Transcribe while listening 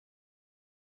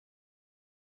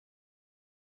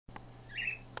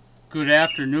Good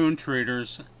afternoon,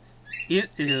 traders. It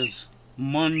is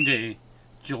Monday,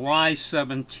 July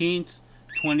 17th,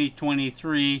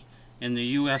 2023, and the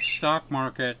U.S. stock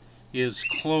market is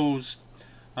closed.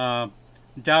 Dow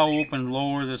opened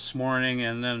lower this morning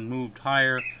and then moved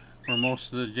higher for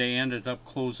most of the day. Ended up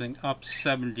closing up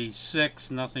 76.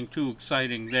 Nothing too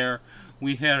exciting there.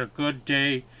 We had a good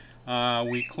day.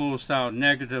 We closed out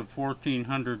negative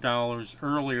 $1,400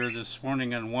 earlier this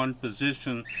morning on one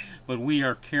position, but we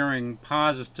are carrying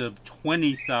positive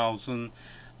 20,000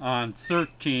 on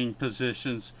 13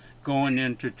 positions going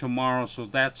into tomorrow, so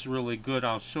that's really good.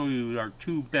 I'll show you our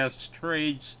two best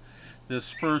trades.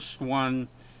 This first one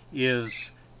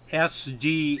is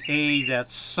SDA,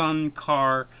 that's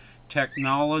SunCar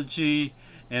Technology,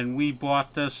 and we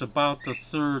bought this about the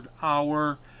third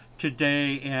hour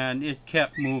today, and it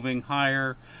kept moving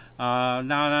higher.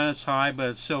 Not on its high, but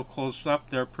it's still close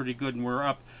up there pretty good, and we're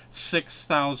up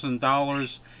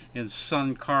 $6,000 in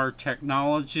SunCar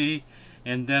Technology.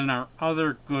 And then our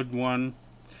other good one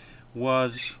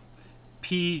was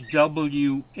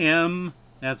PWM.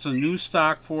 That's a new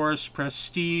stock for us,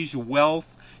 Prestige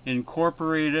Wealth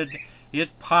Incorporated.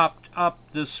 It popped up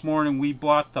this morning. We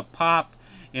bought the pop,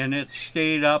 and it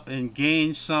stayed up and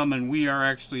gained some, and we are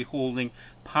actually holding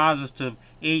positive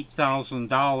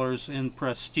 $8,000 in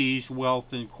Prestige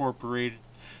Wealth Incorporated.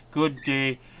 Good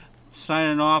day.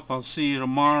 Signing off. I'll see you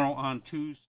tomorrow on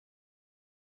Tuesday.